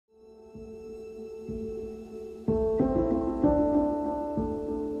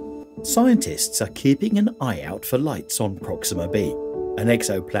Scientists are keeping an eye out for lights on Proxima b, an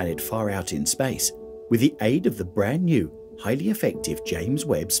exoplanet far out in space, with the aid of the brand new, highly effective James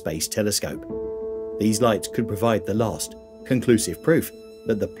Webb Space Telescope. These lights could provide the last, conclusive proof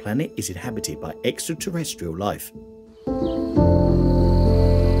that the planet is inhabited by extraterrestrial life.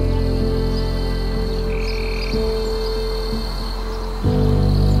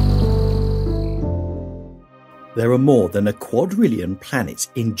 There are more than a quadrillion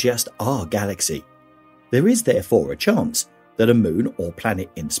planets in just our galaxy. There is therefore a chance that a moon or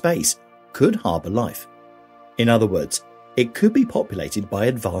planet in space could harbour life. In other words, it could be populated by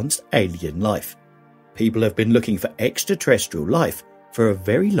advanced alien life. People have been looking for extraterrestrial life for a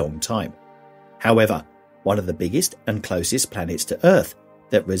very long time. However, one of the biggest and closest planets to Earth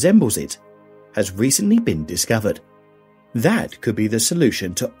that resembles it has recently been discovered. That could be the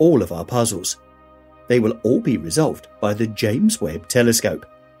solution to all of our puzzles. They will all be resolved by the James Webb Telescope.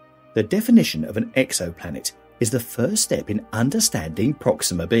 The definition of an exoplanet is the first step in understanding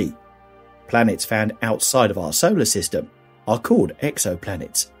Proxima b. Planets found outside of our solar system are called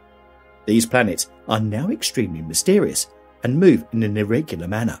exoplanets. These planets are now extremely mysterious and move in an irregular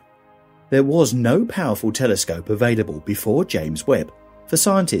manner. There was no powerful telescope available before James Webb for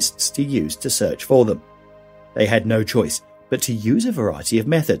scientists to use to search for them. They had no choice but to use a variety of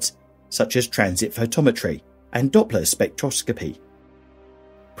methods, such as transit photometry and Doppler spectroscopy.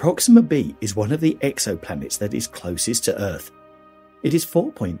 Proxima b is one of the exoplanets that is closest to Earth. It is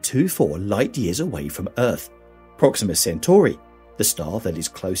 4.24 light-years away from Earth. Proxima Centauri, the star that is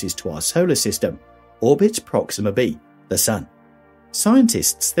closest to our solar system, orbits Proxima b, the Sun.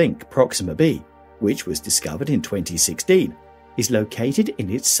 Scientists think Proxima b, which was discovered in 2016, is located in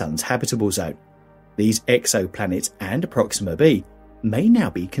its Sun's habitable zone. These exoplanets and Proxima b may now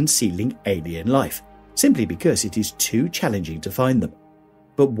be concealing alien life, simply because it is too challenging to find them.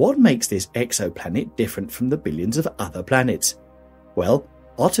 But what makes this exoplanet different from the billions of other planets? Well,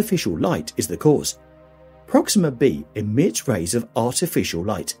 artificial light is the cause. Proxima b emits rays of artificial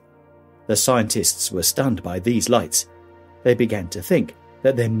light. The scientists were stunned by these lights. They began to think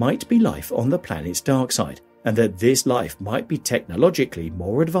that there might be life on the planet's dark side, and that this life might be technologically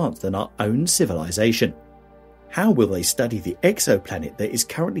more advanced than our own civilization. How will they study the exoplanet that is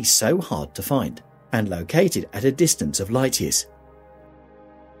currently so hard to find and located at a distance of light years?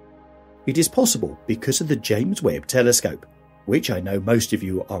 It is possible because of the James Webb Telescope, which I know most of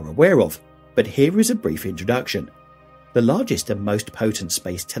you are aware of, but here is a brief introduction. The largest and most potent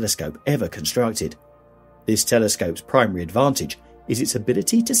space telescope ever constructed. This telescope's primary advantage is its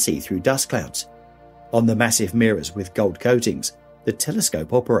ability to see through dust clouds. On the massive mirrors with gold coatings, the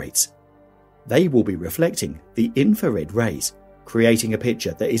telescope operates. They will be reflecting the infrared rays, creating a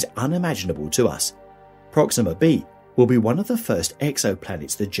picture that is unimaginable to us. Proxima b will be one of the first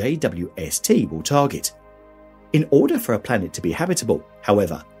exoplanets the JWST will target. In order for a planet to be habitable,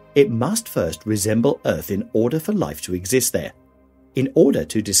 however, it must first resemble Earth in order for life to exist there. In order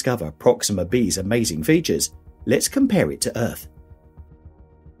to discover Proxima b's amazing features, let's compare it to Earth.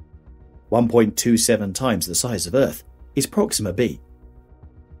 1.27 times the size of Earth is Proxima b.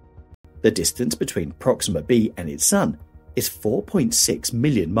 The distance between Proxima b and its Sun is 4.6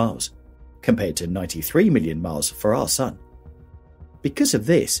 million miles, compared to 93 million miles for our Sun. Because of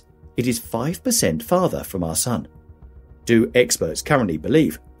this, it is 5% farther from our Sun. Do experts currently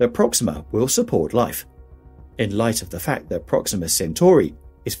believe that Proxima will support life? In light of the fact that Proxima Centauri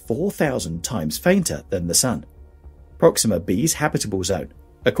is 4,000 times fainter than the Sun. Proxima b's habitable zone,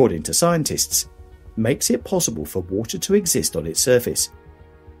 according to scientists, makes it possible for water to exist on its surface.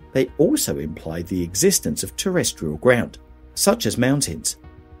 They also imply the existence of terrestrial ground, such as mountains.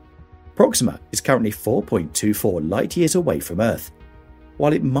 Proxima is currently 4.24 light-years away from Earth.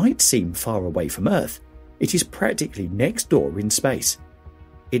 While it might seem far away from Earth, it is practically next door in space.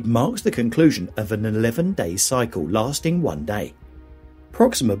 It marks the conclusion of an 11-day cycle lasting 1 day.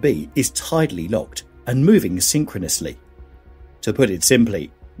 Proxima b is tidally locked and moving synchronously. To put it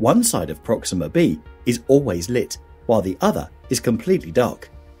simply, one side of Proxima b is always lit, while the other is completely dark.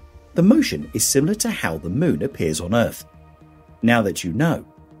 The motion is similar to how the Moon appears on Earth. Now that you know,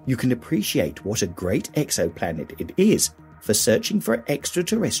 you can appreciate what a great exoplanet it is for searching for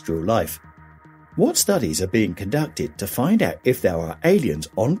extraterrestrial life. What studies are being conducted to find out if there are aliens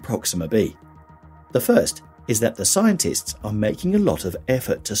on Proxima b? The first is that the scientists are making a lot of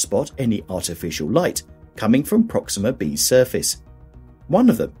effort to spot any artificial light coming from Proxima b's surface. One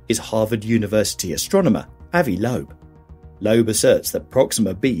of them is Harvard University astronomer Avi Loeb. Loeb asserts that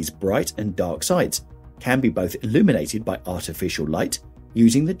Proxima b's bright and dark sides can be both illuminated by artificial light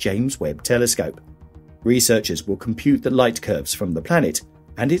using the James Webb Telescope. Researchers will compute the light curves from the planet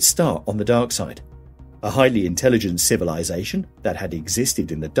and its star on the dark side. A highly intelligent civilization that had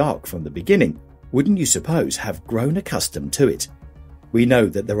existed in the dark from the beginning, wouldn't you suppose, have grown accustomed to it? We know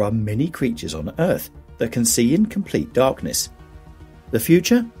that there are many creatures on Earth that can see in complete darkness. The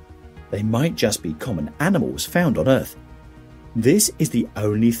future? They might just be common animals found on Earth. This is the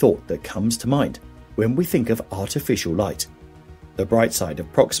only thought that comes to mind when we think of artificial light. The bright side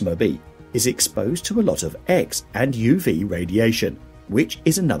of Proxima b is exposed to a lot of X and UV radiation, which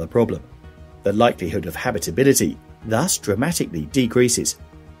is another problem. The likelihood of habitability thus dramatically decreases.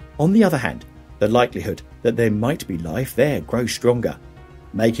 On the other hand, the likelihood that there might be life there grows stronger.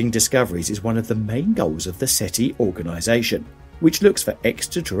 Making discoveries is one of the main goals of the SETI organization, which looks for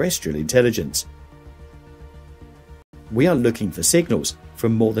extraterrestrial intelligence. We are looking for signals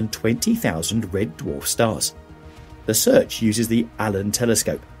from more than 20,000 red dwarf stars. The search uses the Allen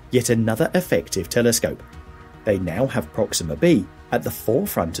Telescope, yet another effective telescope. They now have Proxima b at the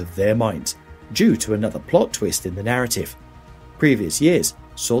forefront of their minds, due to another plot twist in the narrative. Previous years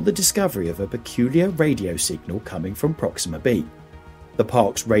saw the discovery of a peculiar radio signal coming from Proxima b. The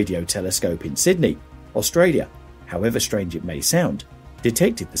Parkes Radio Telescope in Sydney, Australia, however strange it may sound,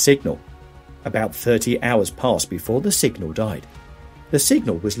 detected the signal. About 30 hours passed before the signal died. The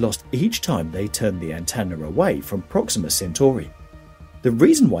signal was lost each time they turned the antenna away from Proxima Centauri. The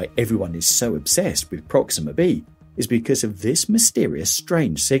reason why everyone is so obsessed with Proxima b is because of this mysterious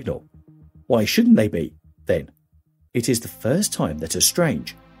strange signal. Why shouldn't they be, then? It is the first time that a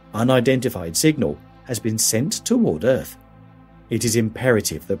strange, unidentified signal has been sent toward Earth. It is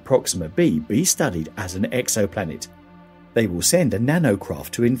imperative that Proxima b be studied as an exoplanet. They will send a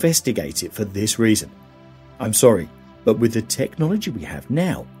nanocraft to investigate it for this reason. I'm sorry, but with the technology we have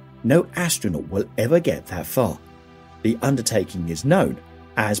now, no astronaut will ever get that far. The undertaking is known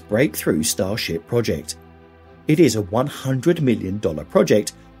as Breakthrough Starship Project. It is a $100 million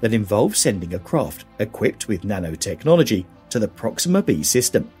project that involves sending a craft equipped with nanotechnology to the Proxima b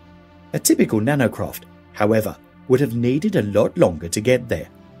system. A typical nanocraft, however, would have needed a lot longer to get there.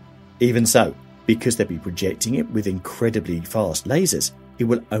 Even so, because they'll be projecting it with incredibly fast lasers, it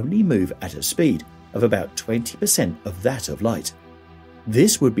will only move at a speed of about 20% of that of light.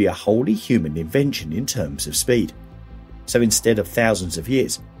 This would be a wholly human invention in terms of speed. So instead of thousands of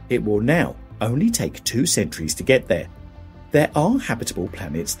years, it will now only take 2 centuries to get there. There are habitable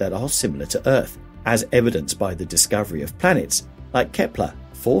planets that are similar to Earth, as evidenced by the discovery of planets like Kepler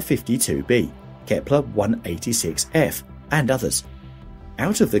 452b, Kepler 186f, and others.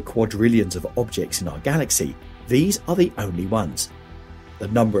 Out of the quadrillions of objects in our galaxy, these are the only ones. The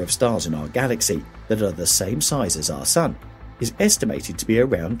number of stars in our galaxy that are the same size as our Sun is estimated to be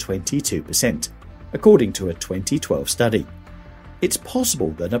around 22%, according to a 2012 study. It's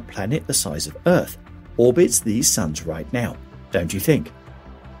possible that a planet the size of Earth orbits these suns right now, don't you think?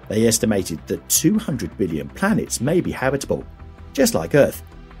 They estimated that 200 billion planets may be habitable, just like Earth,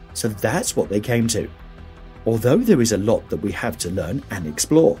 so that's what they came to. Although there is a lot that we have to learn and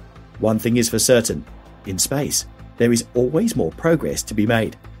explore, one thing is for certain: in space, there is always more progress to be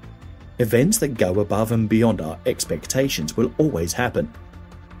made. Events that go above and beyond our expectations will always happen.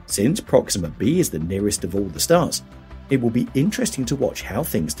 Since Proxima b is the nearest of all the stars, it will be interesting to watch how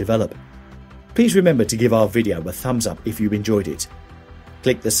things develop. Please remember to give our video a thumbs up if you enjoyed it.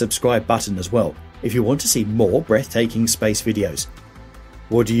 Click the subscribe button as well if you want to see more breathtaking space videos.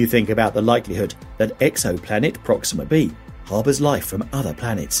 What do you think about the likelihood that exoplanet Proxima b harbours life from other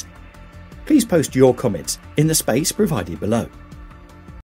planets? Please post your comments in the space provided below.